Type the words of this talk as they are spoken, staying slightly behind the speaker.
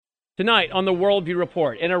Tonight on the Worldview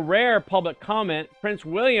Report, in a rare public comment, Prince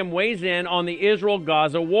William weighs in on the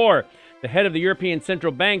Israel-Gaza war. The head of the European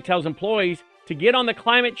Central Bank tells employees to get on the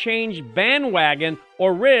climate change bandwagon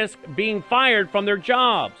or risk being fired from their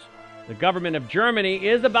jobs. The government of Germany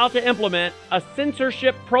is about to implement a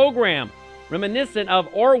censorship program reminiscent of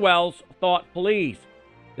Orwell's Thought Police.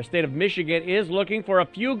 The state of Michigan is looking for a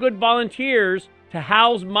few good volunteers to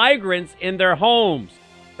house migrants in their homes.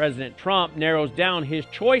 President Trump narrows down his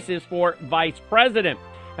choices for vice president.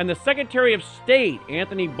 And the Secretary of State,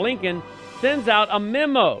 Anthony Blinken, sends out a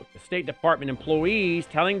memo to State Department employees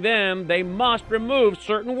telling them they must remove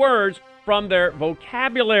certain words from their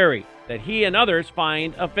vocabulary that he and others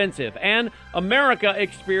find offensive. And America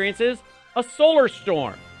experiences a solar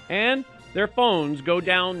storm, and their phones go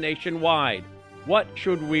down nationwide. What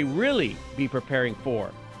should we really be preparing for?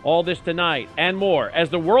 All this tonight and more as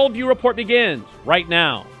the Worldview Report begins right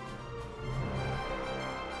now.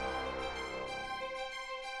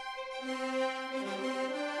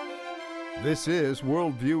 This is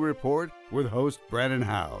Worldview Report with host Brandon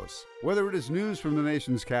House. Whether it is news from the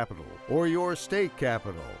nation's capital or your state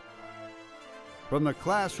capital, from the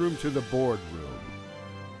classroom to the boardroom,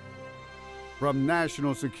 from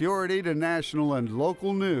national security to national and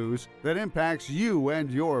local news that impacts you and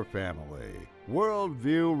your family,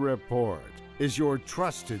 Worldview Report is your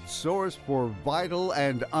trusted source for vital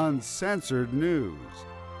and uncensored news.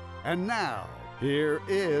 And now, here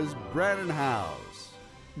is Brandon House.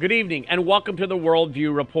 Good evening and welcome to the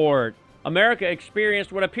Worldview Report. America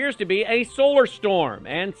experienced what appears to be a solar storm,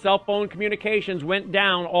 and cell phone communications went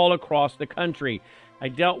down all across the country. I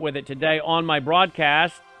dealt with it today on my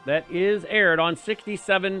broadcast that is aired on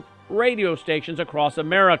 67 radio stations across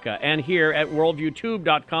America and here at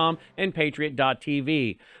worldviewtube.com and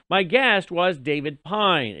patriot.tv. My guest was David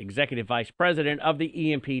Pine, Executive Vice President of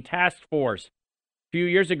the EMP Task Force. A few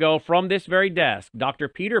years ago, from this very desk, Dr.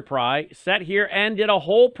 Peter Pry sat here and did a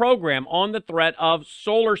whole program on the threat of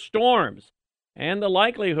solar storms and the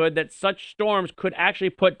likelihood that such storms could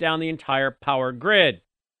actually put down the entire power grid.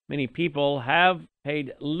 Many people have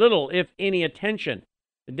paid little, if any, attention.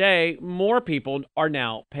 Today, more people are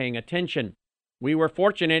now paying attention. We were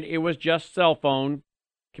fortunate it was just cell phone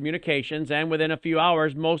communications, and within a few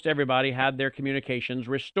hours, most everybody had their communications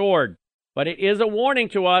restored. But it is a warning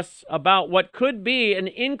to us about what could be an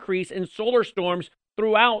increase in solar storms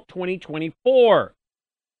throughout 2024.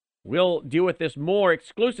 We'll deal with this more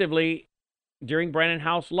exclusively during Brandon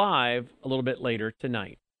House Live a little bit later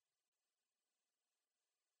tonight.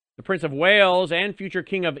 The Prince of Wales and future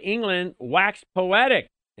King of England waxed poetic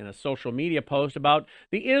in a social media post about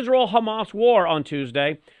the Israel-Hamas war on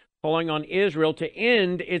Tuesday, calling on Israel to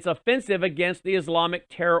end its offensive against the Islamic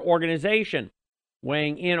terror organization.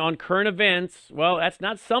 Weighing in on current events, well, that's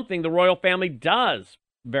not something the royal family does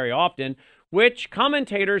very often, which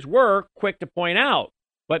commentators were quick to point out.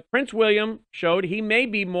 But Prince William showed he may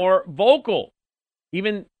be more vocal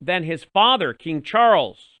even than his father, King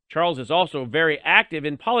Charles. Charles is also very active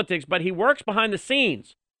in politics, but he works behind the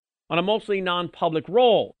scenes on a mostly non-public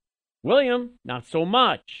role. William, not so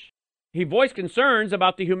much. He voiced concerns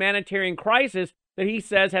about the humanitarian crisis that he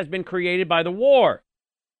says has been created by the war.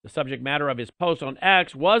 The subject matter of his post on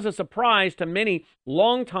X was a surprise to many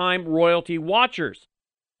longtime royalty watchers.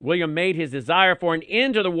 William made his desire for an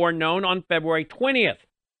end to the war known on February 20th.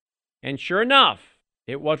 And sure enough,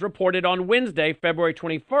 it was reported on Wednesday, February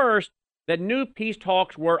 21st, that new peace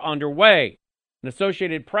talks were underway. An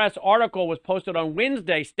Associated Press article was posted on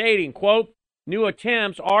Wednesday stating, quote, "New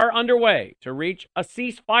attempts are underway to reach a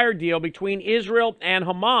ceasefire deal between Israel and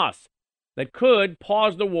Hamas that could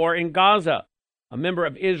pause the war in Gaza," a member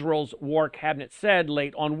of Israel's war cabinet said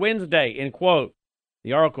late on Wednesday, end quote.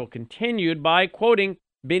 The article continued by quoting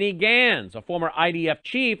Benny Gantz, a former IDF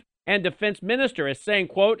chief and defense minister, as saying,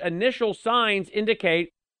 quote, "Initial signs indicate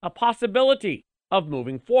a possibility of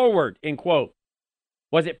moving forward," end quote.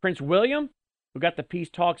 Was it Prince William who got the peace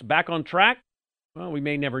talks back on track? Well, we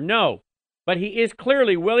may never know, but he is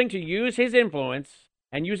clearly willing to use his influence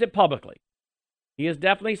and use it publicly. He is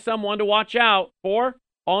definitely someone to watch out for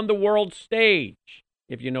on the world stage,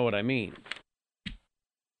 if you know what I mean.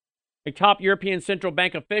 A top European Central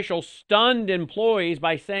Bank official stunned employees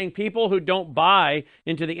by saying people who don't buy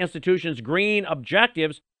into the institution's green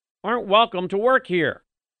objectives aren't welcome to work here.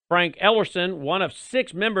 Frank Ellerson, one of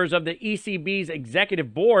 6 members of the ECB's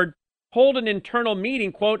executive board, told an internal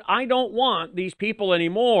meeting, quote, "I don't want these people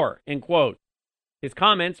anymore," end quote. His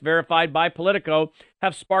comments, verified by Politico,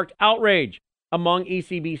 have sparked outrage among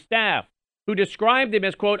ECB staff, who described them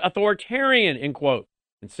as, quote, "authoritarian," end quote,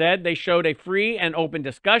 and said they showed a free and open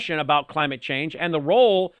discussion about climate change and the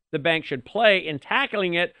role the bank should play in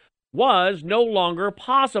tackling it, was no longer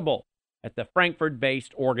possible at the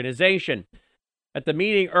Frankfurt-based organization. At the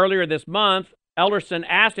meeting earlier this month, Elderson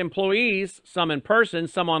asked employees, some in person,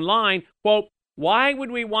 some online, quote, "Why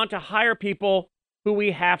would we want to hire people who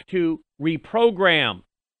we have to reprogram?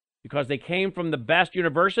 Because they came from the best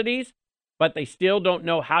universities, but they still don't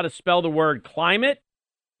know how to spell the word climate?"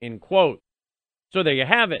 End quote. So there you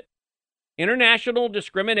have it. International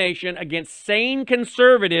discrimination against sane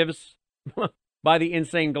conservatives by the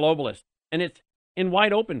insane globalists. And it's in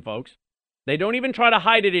wide open, folks. They don't even try to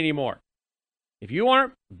hide it anymore. If you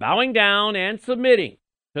aren't bowing down and submitting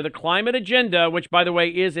to the climate agenda, which, by the way,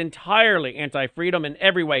 is entirely anti-freedom in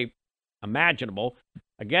every way imaginable,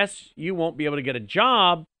 I guess you won't be able to get a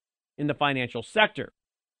job in the financial sector.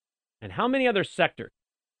 And how many other sectors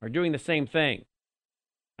are doing the same thing?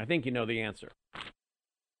 I think you know the answer.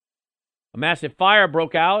 A massive fire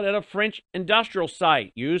broke out at a French industrial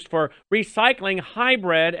site used for recycling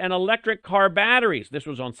hybrid and electric car batteries. This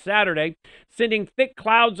was on Saturday, sending thick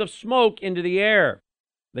clouds of smoke into the air.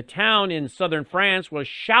 The town in southern France was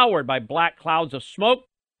showered by black clouds of smoke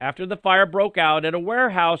after the fire broke out at a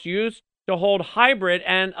warehouse used to hold hybrid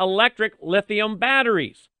and electric lithium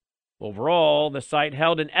batteries. Overall, the site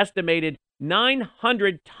held an estimated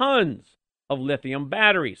 900 tons of lithium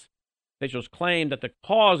batteries. Officials claim that the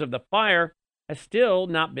cause of the fire has still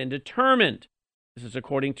not been determined. This is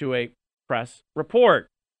according to a press report.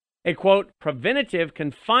 A, quote, preventative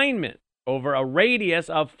confinement over a radius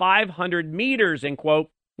of 500 meters, end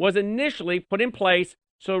quote, was initially put in place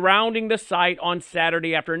surrounding the site on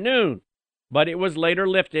Saturday afternoon, but it was later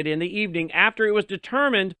lifted in the evening after it was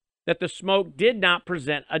determined that the smoke did not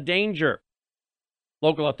present a danger.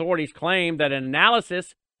 Local authorities claim that an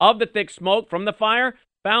analysis of the thick smoke from the fire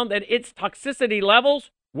found that its toxicity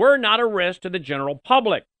levels were not a risk to the general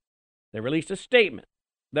public. They released a statement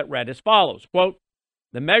that read as follows, quote,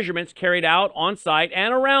 "The measurements carried out on site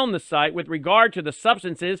and around the site with regard to the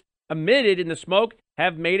substances emitted in the smoke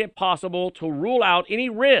have made it possible to rule out any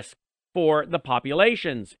risk for the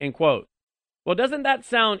populations," end quote. Well, doesn't that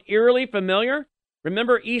sound eerily familiar?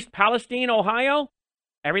 Remember East Palestine, Ohio?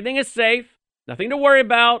 Everything is safe, nothing to worry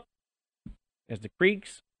about, as the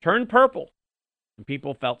creeks turned purple and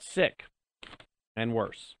people felt sick and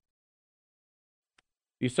worse.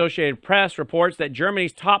 The Associated Press reports that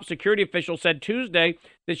Germany's top security official said Tuesday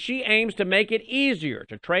that she aims to make it easier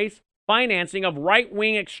to trace financing of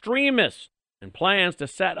right-wing extremists and plans to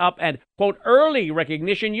set up an, quote, early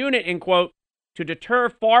recognition unit, end quote, to deter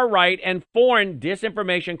far-right and foreign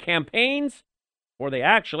disinformation campaigns before they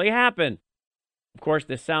actually happen. Of course,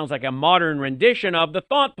 this sounds like a modern rendition of the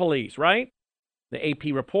thought police, right? The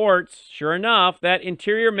AP reports, sure enough, that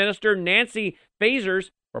Interior Minister Nancy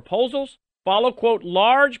Faeser's proposals follow, quote,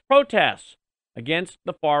 large protests against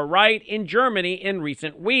the far right in Germany in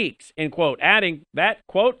recent weeks, end quote, adding that,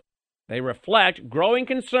 quote, they reflect growing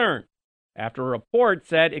concern after a report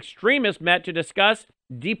said extremists met to discuss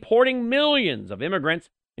deporting millions of immigrants,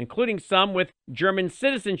 including some with German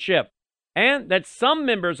citizenship, and that some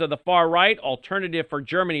members of the far-right Alternative for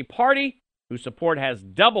Germany party, whose support has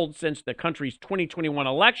doubled since the country's 2021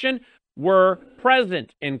 election, were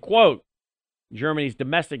present, end quote. Germany's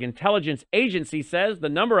domestic intelligence agency says the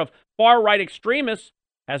number of far-right extremists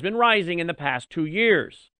has been rising in the past 2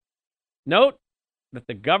 years. Note that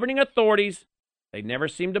the governing authorities, they never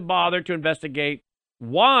seem to bother to investigate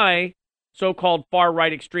why so-called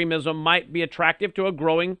far-right extremism might be attractive to a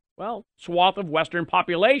growing, well, swath of Western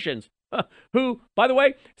populations, who, by the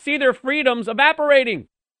way, see their freedoms evaporating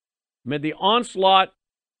amid the onslaught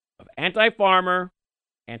of anti-farmer,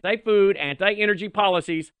 anti-food, anti-energy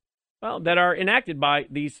policies, well, that are enacted by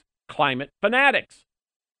these climate fanatics.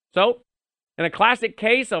 So, in a classic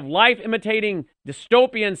case of life imitating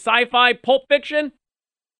dystopian sci-fi pulp fiction,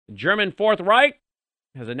 the German Fourth Reich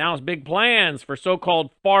has announced big plans for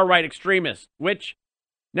so-called far-right extremists, which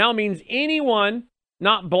now means anyone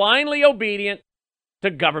not blindly obedient to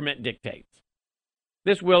government dictates.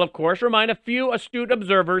 This will, of course, remind a few astute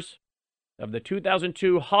observers of the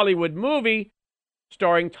 2002 Hollywood movie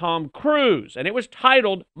starring Tom Cruise, and it was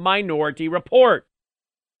titled Minority Report.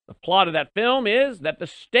 The plot of that film is that the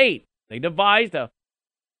state, they devised a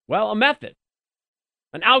method,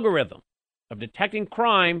 an algorithm of detecting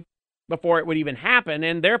crime before it would even happen,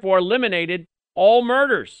 and therefore eliminated all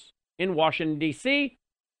murders in Washington, D.C.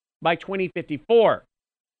 by 2054.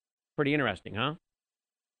 Pretty interesting, huh?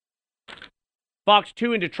 Fox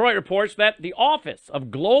 2 in Detroit reports that the Office of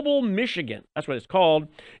Global Michigan, that's what it's called,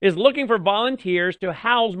 is looking for volunteers to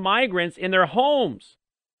house migrants in their homes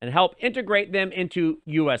and help integrate them into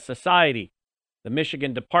U.S. society. The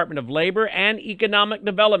Michigan Department of Labor and Economic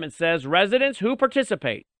Development says residents who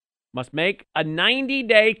participate must make a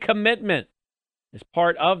 90-day commitment. As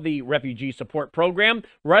part of the refugee support program,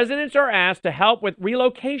 residents are asked to help with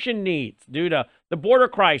relocation needs due to the border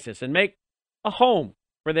crisis and make a home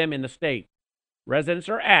for them in the state. Residents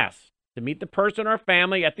are asked to meet the person or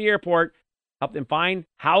family at the airport, help them find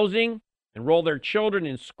housing, enroll their children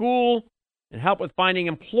in school, and help with finding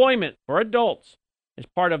employment for adults as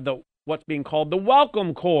part of what's being called the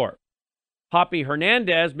Welcome Corps. Poppy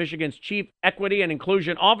Hernandez, Michigan's Chief Equity and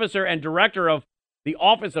Inclusion Officer and Director of the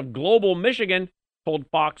Office of Global Michigan, told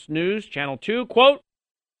Fox News Channel 2, quote,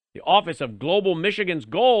 "The Office of Global Michigan's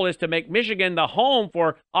goal is to make Michigan the home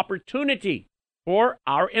for opportunity for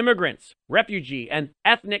our immigrants, refugee, and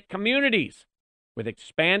ethnic communities. With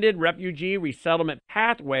expanded refugee resettlement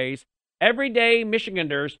pathways, everyday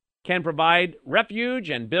Michiganders can provide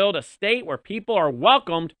refuge and build a state where people are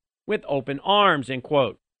welcomed with open arms," end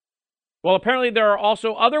quote. Well, apparently there are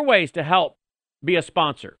also other ways to help be a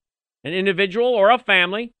sponsor. An individual or a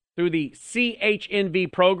family through the CHNV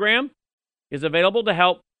program is available to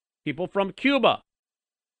help people from Cuba,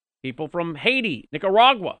 people from Haiti,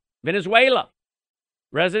 Nicaragua, Venezuela.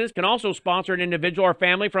 Residents can also sponsor an individual or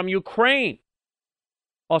family from Ukraine.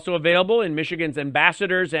 Also available in Michigan's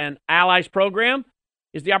Ambassadors and Allies program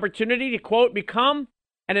is the opportunity to, quote, become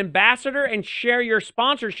an ambassador and share your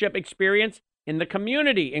sponsorship experience in the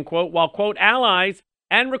community, end quote, while, quote, allies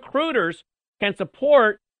and recruiters can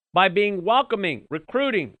support by being welcoming,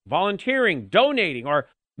 recruiting, volunteering, donating, or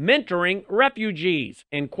mentoring refugees,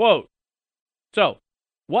 end quote. So,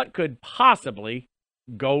 what could possibly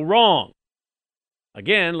go wrong?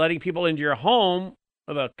 Again, letting people into your home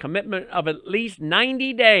with a commitment of at least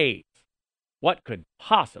 90 days. What could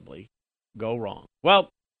possibly go wrong? Well,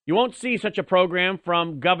 you won't see such a program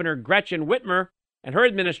from Governor Gretchen Whitmer and her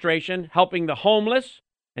administration helping the homeless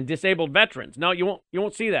and disabled veterans. No, you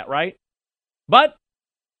won't see that, right? But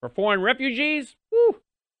for foreign refugees,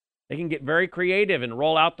 they can get very creative and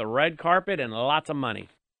roll out the red carpet and lots of money.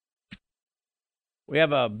 We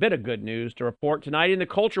have a bit of good news to report tonight in the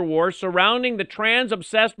culture wars surrounding the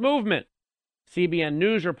trans-obsessed movement. CBN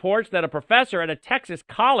News reports that a professor at a Texas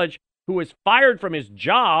college who was fired from his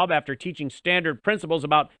job after teaching standard principles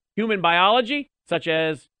about human biology, such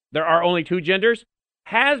as there are only two genders,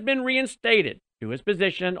 has been reinstated to his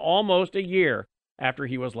position almost a year after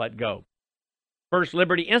he was let go. First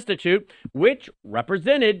Liberty Institute, which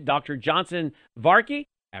represented Dr. Johnson Varkey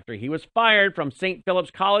after he was fired from St.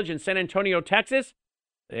 Philip's College in San Antonio, Texas,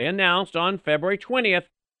 they announced on February 20th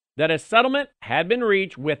that a settlement had been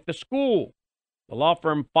reached with the school. The law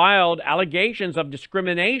firm filed allegations of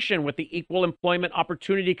discrimination with the Equal Employment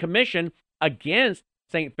Opportunity Commission against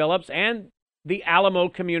St. Philip's and the Alamo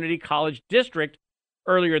Community College District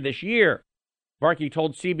earlier this year. Varkey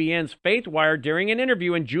told CBN's FaithWire during an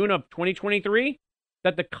interview in June of 2023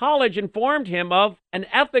 that the college informed him of an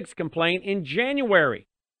ethics complaint in January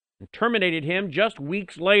and terminated him just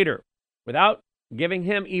weeks later without giving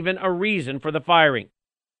him even a reason for the firing.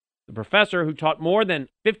 The professor, who taught more than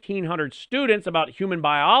 1,500 students about human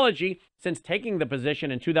biology since taking the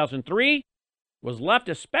position in 2003, was left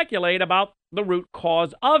to speculate about the root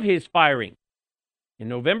cause of his firing. In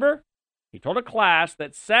November, he told a class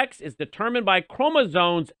that sex is determined by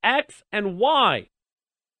chromosomes X and Y,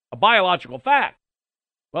 a biological fact.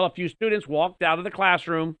 Well, a few students walked out of the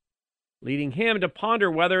classroom, leading him to ponder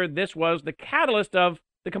whether this was the catalyst of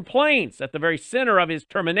the complaints at the very center of his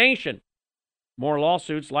termination. More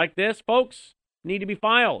lawsuits like this, folks, need to be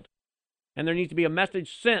filed, and there needs to be a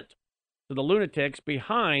message sent to the lunatics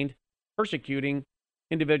behind persecuting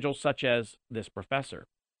individuals such as this professor.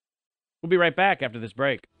 We'll be right back after this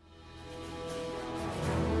break.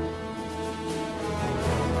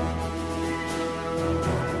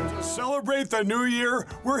 Celebrate the new year,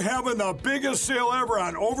 we're having the biggest sale ever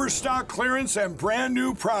on overstock clearance and brand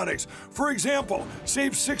new products. For example,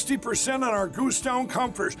 save 60% on our Goose Down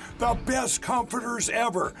comforters, the best comforters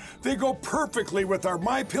ever. They go perfectly with our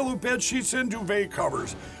MyPillow bed sheets and duvet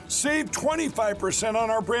covers. Save 25% on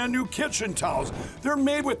our brand new kitchen towels. They're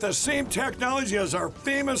made with the same technology as our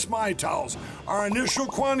famous My Towels. Our initial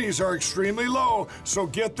quantities are extremely low, so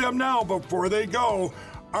get them now before they go.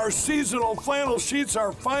 Our seasonal flannel sheets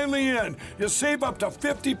are finally in. You save up to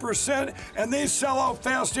 50% and they sell out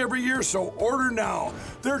fast every year, so order now.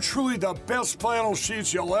 They're truly the best flannel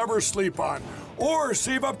sheets you'll ever sleep on. Or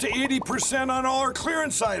save up to 80% on all our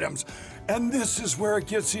clearance items. And this is where it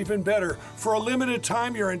gets even better. For a limited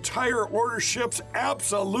time, your entire order ships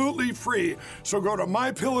absolutely free. So go to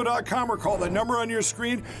MyPillow.com or call the number on your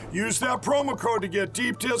screen. Use that promo code to get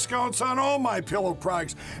deep discounts on all MyPillow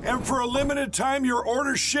products. And for a limited time, your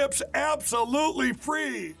order ships absolutely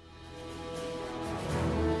free.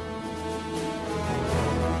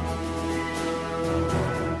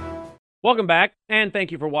 Welcome back, and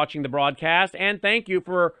thank you for watching the broadcast, and thank you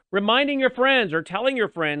for reminding your friends or telling your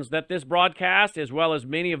friends that this broadcast, as well as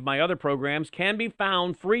many of my other programs, can be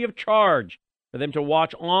found free of charge for them to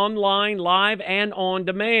watch online, live, and on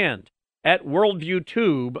demand at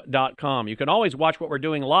worldviewtube.com. You can always watch what we're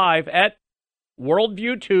doing live at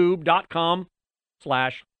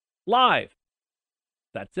worldviewtube.com/live.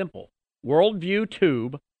 That's simple.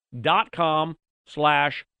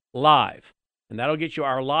 worldviewtube.com/live. And that'll get you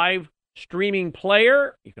our live streaming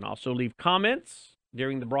player. You can also leave comments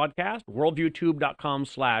during the broadcast,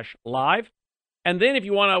 worldviewtube.com/live. And then if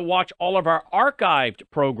you want to watch all of our archived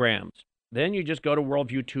programs, then you just go to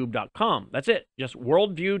worldviewtube.com. That's it, just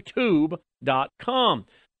worldviewtube.com.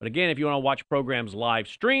 But again, if you want to watch programs live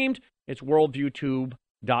streamed, it's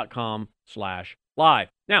worldviewtube.com/live.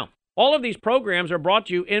 Now, all of these programs are brought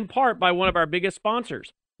to you in part by one of our biggest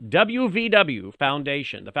sponsors, WVW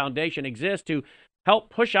Foundation. The foundation exists to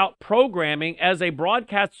help push out programming as a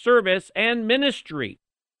broadcast service and ministry,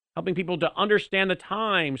 helping people to understand the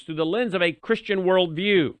times through the lens of a Christian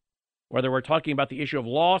worldview. Whether we're talking about the issue of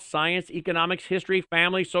law, science, economics, history,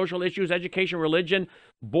 family, social issues, education, religion,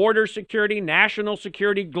 border security, national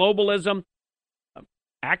security, globalism,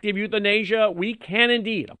 active euthanasia, we can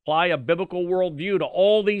indeed apply a biblical worldview to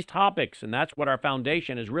all these topics. And that's what our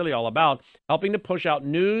foundation is really all about, helping to push out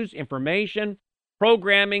news, information,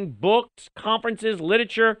 programming, books, conferences,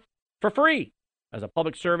 literature for free as a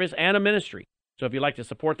public service and a ministry. So if you'd like to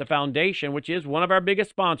support the foundation, which is one of our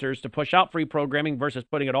biggest sponsors, to push out free programming versus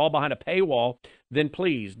putting it all behind a paywall, then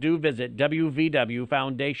please do visit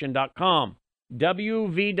wvwfoundation.com.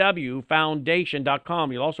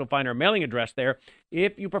 wvwfoundation.com. You'll also find our mailing address there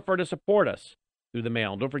if you prefer to support us through the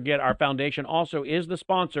mail. Don't forget, our foundation also is the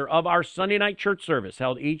sponsor of our Sunday night church service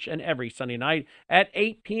held each and every Sunday night at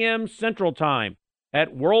 8 p.m. Central Time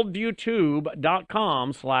at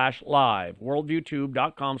worldviewtube.com/live.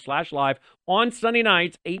 worldviewtube.com/live on Sunday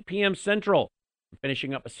nights, 8 p.m. Central. We're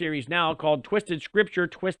finishing up a series now called Twisted Scripture,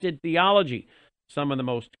 Twisted Theology. Some of the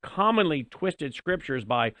most commonly twisted scriptures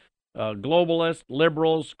by globalists,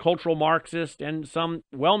 liberals, cultural Marxists, and some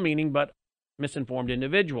well-meaning but misinformed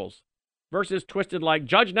individuals. Verses twisted like,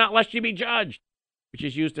 judge not lest ye be judged, which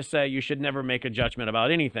is used to say you should never make a judgment about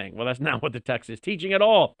anything. Well, that's not what the text is teaching at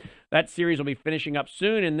all. That series will be finishing up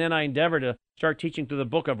soon, and then I endeavor to start teaching through the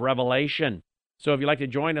book of Revelation. So if you'd like to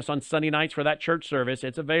join us on Sunday nights for that church service,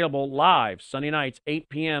 it's available live Sunday nights, 8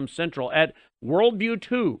 p.m. Central at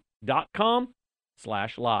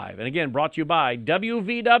worldviewtube.com/live. And again, brought to you by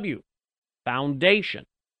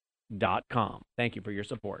wvwfoundation.com. Thank you for your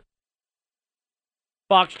support.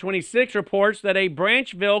 Fox 26 reports that a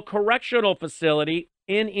Branchville Correctional Facility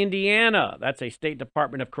in Indiana, that's a State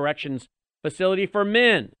Department of Corrections facility for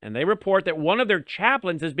men, and they report that one of their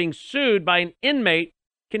chaplains is being sued by an inmate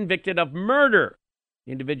convicted of murder.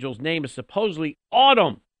 The individual's name is supposedly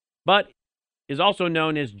Autumn, but is also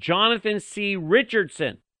known as Jonathan C.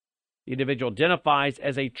 Richardson. The individual identifies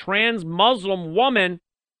as a trans-Muslim woman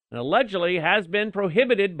and allegedly has been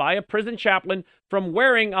prohibited by a prison chaplain from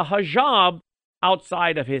wearing a hijab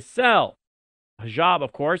outside of his cell. Hijab,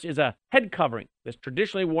 of course, is a head covering that's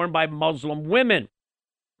traditionally worn by Muslim women.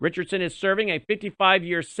 Richardson is serving a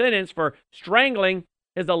 55-year sentence for strangling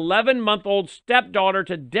his 11-month-old stepdaughter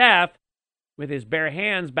to death with his bare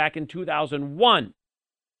hands back in 2001.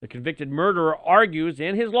 The convicted murderer argues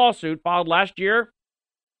in his lawsuit filed last year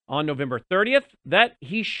on November 30th that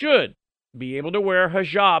he should be able to wear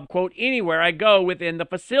hijab, quote, anywhere I go within the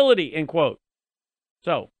facility, end quote.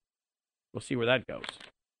 So, we'll see where that goes.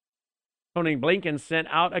 Tony Blinken sent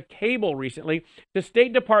out a cable recently to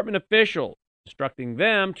State Department officials, instructing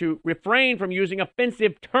them to refrain from using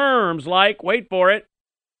offensive terms like, wait for it,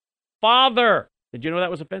 father. Did you know that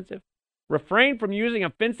was offensive? Refrain from using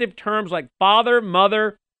offensive terms like father,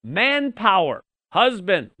 mother, manpower,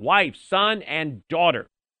 husband, wife, son, and daughter.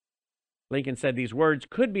 Blinken said these words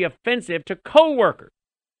could be offensive to co-workers.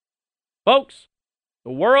 Folks,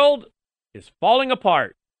 the world is falling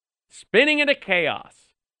apart, spinning into chaos.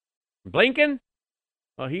 Blinken,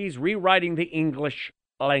 well, he's rewriting the English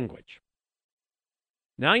language.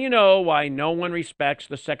 Now you know why no one respects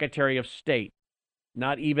the Secretary of State,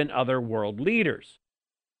 not even other world leaders.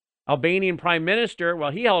 Albanian Prime Minister,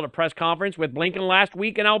 well, he held a press conference with Blinken last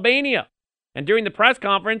week in Albania. And during the press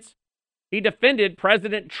conference, he defended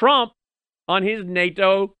President Trump on his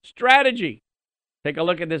NATO strategy. Take a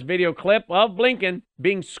look at this video clip of Blinken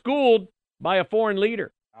being schooled by a foreign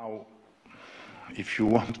leader. Now, if you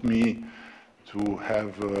want me to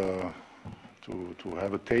have a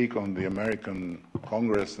take on the American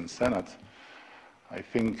Congress and Senate, I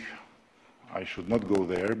think I should not go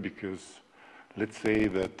there because let's say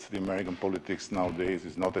that the American politics nowadays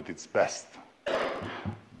is not at its best.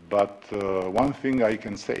 But one thing I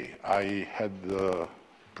can say, I had the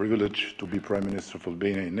privilege to be Prime Minister of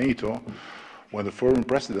Albania in NATO when the former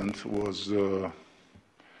president was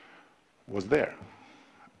there.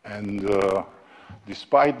 And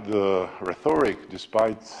despite the rhetoric,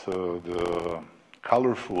 despite the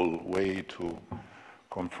colorful way to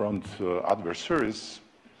confront adversaries,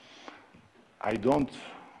 I don't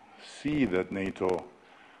see that NATO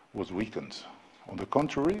was weakened. On the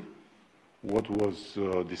contrary, what was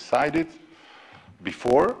decided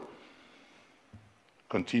before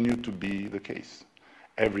continued to be the case.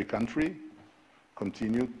 Every country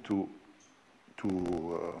continued to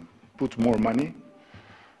put more money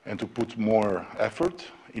and to put more effort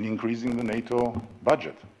in increasing the NATO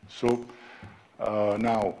budget. So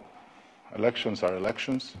now, elections are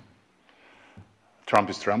elections. Trump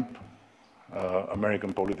is Trump.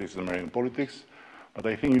 American politics is American politics. But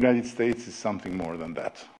I think the United States is something more than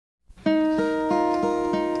that.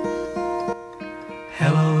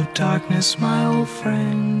 Hello, darkness, my old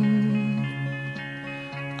friend.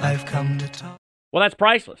 I've come to talk. Well, that's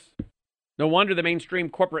priceless. No wonder the mainstream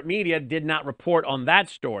corporate media did not report on that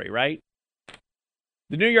story, right?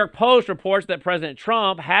 The New York Post reports that President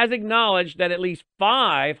Trump has acknowledged that at least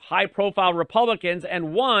 5 high-profile Republicans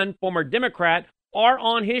and 1 former Democrat are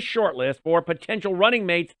on his shortlist for potential running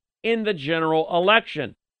mates in the general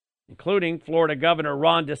election, including Florida Governor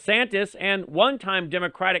Ron DeSantis and one-time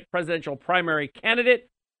Democratic presidential primary candidate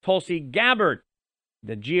Tulsi Gabbard.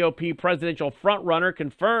 The GOP presidential frontrunner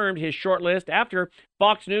confirmed his shortlist after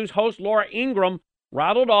Fox News host Laura Ingraham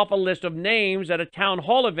rattled off a list of names at a town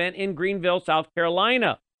hall event in Greenville, South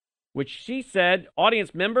Carolina, which she said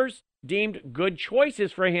audience members deemed good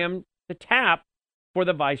choices for him to tap for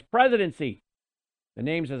the vice presidency. The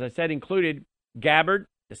names, as I said, included Gabbard,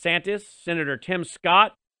 DeSantis, Senator Tim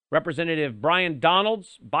Scott, Representative Brian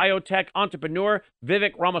Donalds, biotech entrepreneur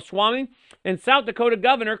Vivek Ramaswamy, and South Dakota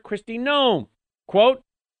Governor Kristi Noem. Quote,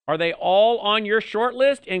 "Are they all on your short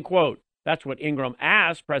list?" End quote. That's what Ingraham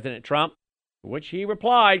asked President Trump, to which he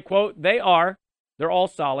replied, quote, "They are. They're all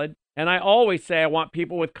solid. And I always say I want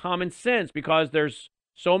people with common sense because there's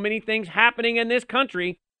so many things happening in this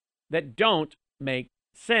country that don't make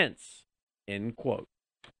sense." End quote.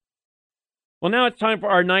 Well, now it's time for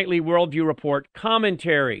our nightly Worldview Report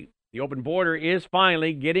commentary. The open border is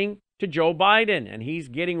finally getting to Joe Biden, and he's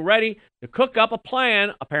getting ready to cook up a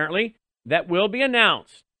plan, apparently, that will be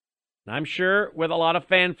announced. And I'm sure with a lot of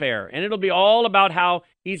fanfare. And it'll be all about how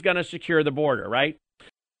he's going to secure the border, right?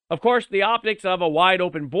 Of course, the optics of a wide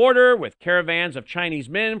open border with caravans of Chinese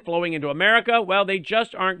men flowing into America, well, they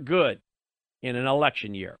just aren't good in an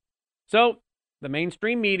election year. So the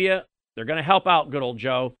mainstream media, they're going to help out good old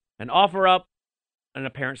Joe and offer up an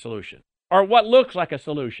apparent solution, or what looks like a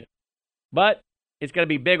solution. But it's going to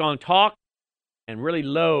be big on talk and really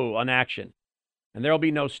low on action. And there will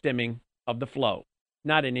be no stemming of the flow,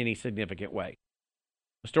 not in any significant way.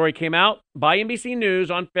 The story came out by NBC News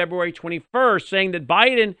on February 21st, saying that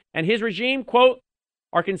Biden and his regime, quote,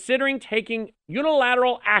 are considering taking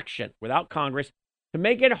unilateral action without Congress to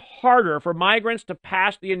make it harder for migrants to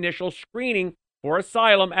pass the initial screening for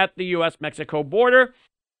asylum at the U.S.-Mexico border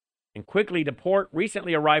and quickly deport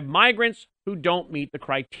recently arrived migrants who don't meet the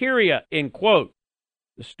criteria, end quote.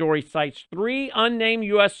 The story cites 3 unnamed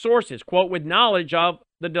U.S. sources, quote, with knowledge of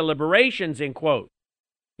the deliberations, end quote.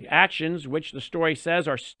 The actions, which the story says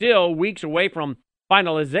are still weeks away from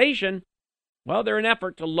finalization, well, they're an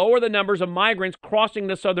effort to lower the numbers of migrants crossing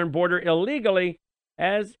the southern border illegally,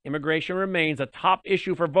 as immigration remains a top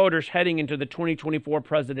issue for voters heading into the 2024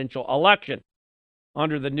 presidential election.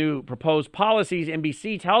 Under the new proposed policies,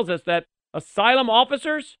 NBC tells us that asylum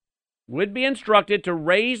officers would be instructed to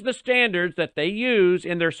raise the standards that they use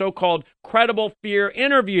in their so-called credible fear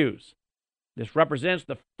interviews. This represents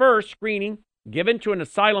the first screening given to an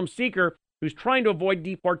asylum seeker who's trying to avoid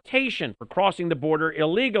deportation for crossing the border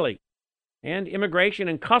illegally. And Immigration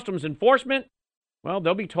and Customs Enforcement, well,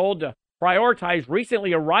 they'll be told to prioritize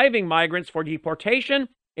recently arriving migrants for deportation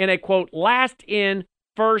in a, quote, last in,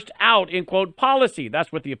 first out, end quote, policy.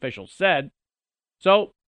 That's what the officials said.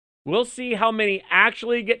 So we'll see how many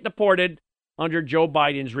actually get deported under Joe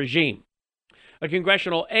Biden's regime. A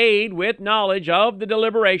congressional aide with knowledge of the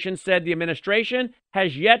deliberations said the administration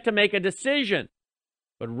has yet to make a decision,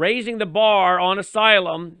 but raising the bar on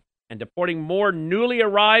asylum and deporting more newly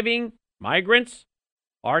arriving migrants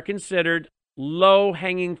are considered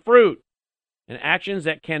low-hanging fruit and actions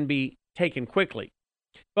that can be taken quickly.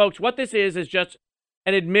 Folks, what this is just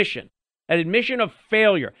an admission of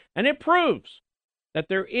failure, and it proves that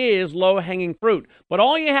there is low-hanging fruit. But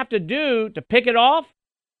all you have to do to pick it off,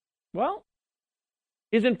 well,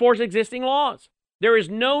 is enforce existing laws. There is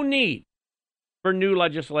no need for new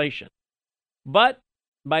legislation. But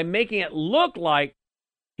by making it look like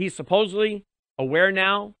he's supposedly aware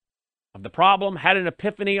now of the problem, had an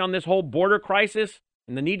epiphany on this whole border crisis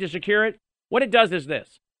and the need to secure it, what it does is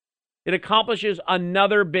this. It accomplishes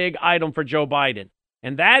another big item for Joe Biden,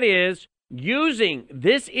 and that is using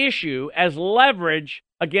this issue as leverage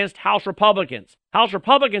against House Republicans. House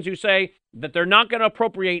Republicans who say that they're not going to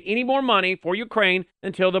appropriate any more money for Ukraine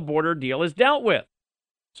until the border deal is dealt with.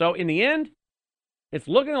 So in the end, it's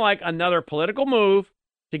looking like another political move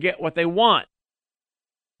to get what they want.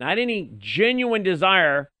 Not any genuine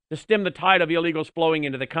desire to stem the tide of illegals flowing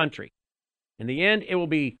into the country. In the end, it will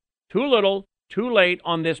be too little, too late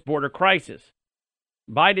on this border crisis.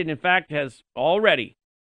 Biden, in fact, has already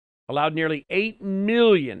allowed nearly 8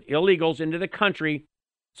 million illegals into the country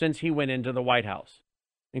since he went into the White House,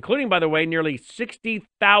 including, by the way, nearly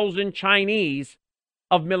 60,000 Chinese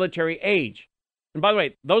of military age. And by the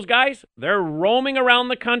way, those guys, they're roaming around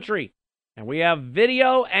the country, and we have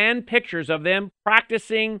video and pictures of them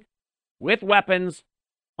practicing with weapons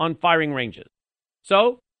on firing ranges.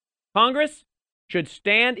 So, Congress should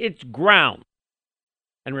stand its ground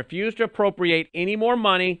and refuse to appropriate any more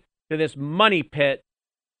money to this money pit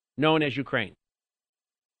known as Ukraine.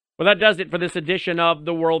 Well, that does it for this edition of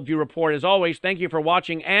the Worldview Report. As always, thank you for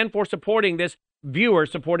watching and for supporting this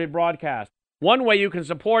viewer-supported broadcast. One way you can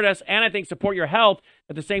support us and I think support your health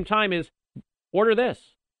at the same time is order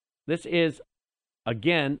this. This is,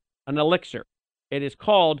 again, an elixir. It is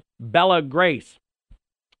called Bella Grace.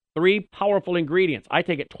 3 powerful ingredients. I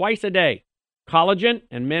take it twice a day. Collagen,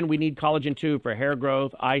 and men, we need collagen too for hair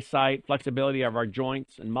growth, eyesight, flexibility of our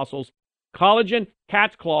joints and muscles. Collagen,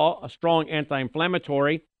 cat's claw, a strong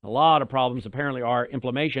anti-inflammatory. A lot of problems apparently are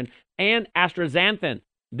inflammation. And astaxanthin.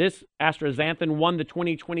 This astaxanthin won the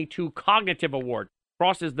 2022 Cognitive Award.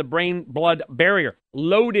 Crosses the brain-blood barrier.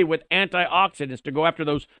 Loaded with antioxidants to go after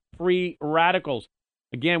those free radicals.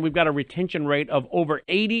 Again, we've got a retention rate of over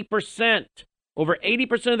 80%. Over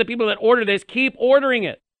 80% of the people that order this keep ordering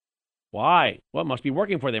it. Why? Well, it must be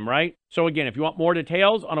working for them, right? So again, if you want more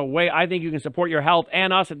details on a way I think you can support your health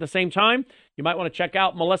and us at the same time, you might want to check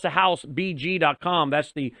out melissahousebg.com.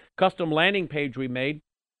 That's the custom landing page we made.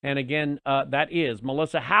 And again, that is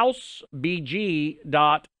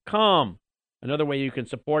melissahousebg.com. Another way you can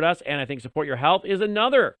support us and I think support your health is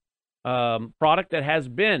another product that has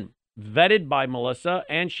been vetted by Melissa,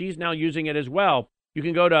 and she's now using it as well. You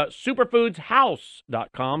can go to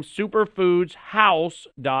superfoodshouse.com,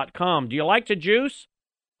 superfoodshouse.com. Do you like to juice?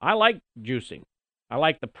 I like juicing. I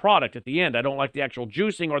like the product at the end. I don't like the actual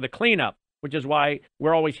juicing or the cleanup, which is why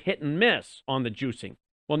we're always hit and miss on the juicing.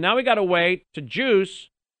 Well, now we got a way to juice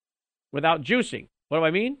without juicing. What do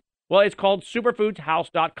I mean? Well, it's called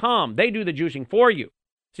superfoodshouse.com. They do the juicing for you.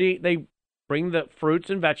 See, they bring the fruits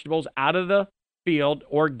and vegetables out of the field,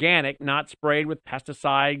 organic, not sprayed with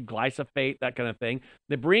pesticide, glyphosate, that kind of thing.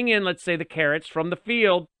 They bring in, let's say, the carrots from the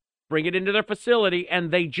field, bring it into their facility, and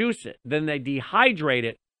they juice it. Then they dehydrate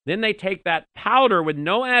it. Then they take that powder with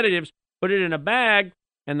no additives, put it in a bag,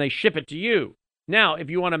 and they ship it to you. Now, if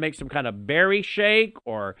you want to make some kind of berry shake,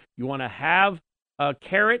 or you want to have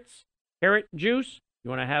carrot juice, you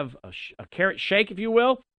want to have a carrot shake, if you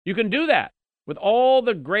will, you can do that with all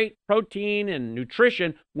the great protein and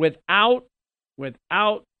nutrition without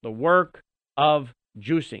the work of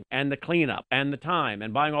juicing and the cleanup and the time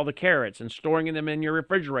and buying all the carrots and storing them in your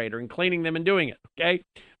refrigerator and cleaning them and doing it, okay?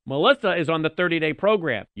 Melissa is on the 30-day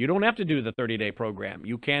program. You don't have to do the 30-day program.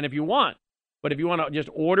 You can if you want. But if you want to just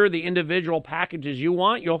order the individual packages you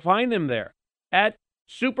want, you'll find them there at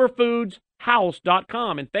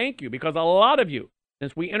superfoodshouse.com. And thank you, because a lot of you,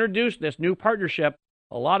 since we introduced this new partnership,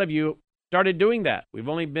 a lot of you started doing that. We've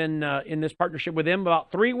only been in this partnership with them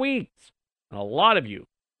about 3 weeks. And a lot of you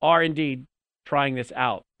are indeed trying this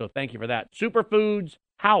out. So thank you for that.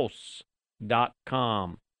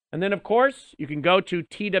 Superfoodshouse.com. And then, of course, you can go to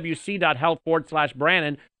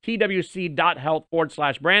twc.health/Brannon,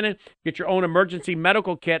 twc.health/Brannon. Get your own emergency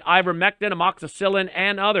medical kit, ivermectin, amoxicillin,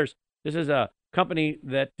 and others. This is a company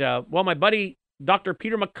that, my buddy Dr.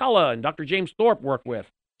 Peter McCullough and Dr. James Thorpe work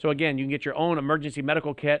with. So again, you can get your own emergency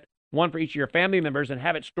medical kit, one for each of your family members, and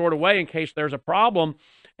have it stored away in case there's a problem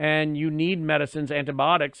and you need medicines,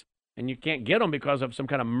 antibiotics, and you can't get them because of some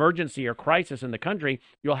kind of emergency or crisis in the country.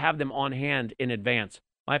 You'll have them on hand in advance.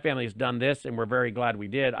 My family has done this, and we're very glad we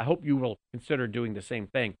did. I hope you will consider doing the same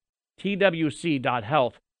thing.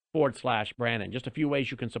 twc.health/Brannon. Just a few ways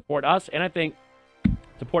you can support us, and I think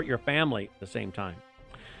support your family at the same time.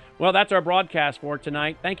 Well, that's our broadcast for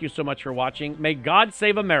tonight. Thank you so much for watching. May God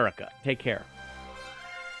save America. Take care.